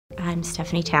I'm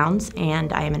Stephanie Towns,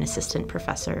 and I am an assistant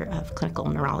professor of clinical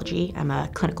neurology. I'm a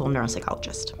clinical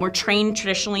neuropsychologist. We're trained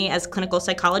traditionally as clinical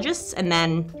psychologists, and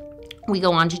then we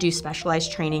go on to do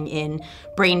specialized training in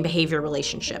brain behavior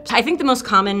relationships. I think the most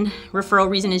common referral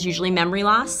reason is usually memory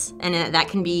loss, and that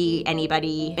can be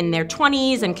anybody in their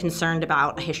 20s and concerned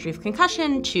about a history of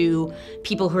concussion to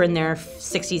people who are in their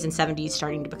 60s and 70s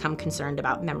starting to become concerned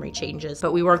about memory changes.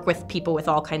 But we work with people with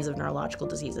all kinds of neurological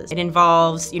diseases. It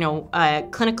involves, a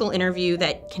clinical interview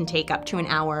that can take up to an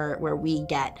hour where we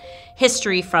get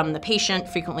history from the patient.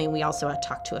 Frequently, we also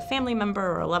talk to a family member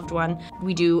or a loved one.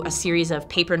 We do a series of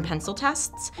paper and pencil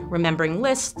tests, remembering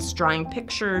lists, drawing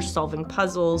pictures, solving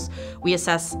puzzles. We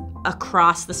assess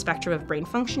across the spectrum of brain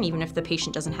function, even if the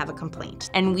patient doesn't have a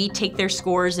complaint. And we take their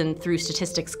scores and through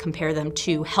statistics compare them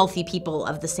to healthy people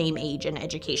of the same age and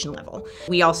education level.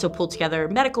 We also pull together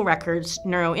medical records,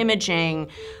 neuroimaging,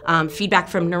 feedback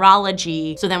from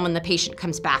neurology, so then when the patient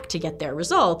comes back to get their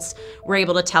results, we're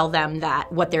able to tell them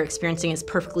that what they're experiencing is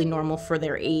perfectly normal for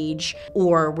their age,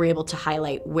 or we're able to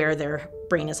highlight where their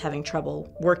brain is having trouble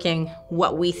working,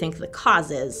 what we think the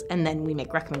cause is, and then we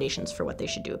make recommendations for what they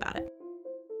should do about it.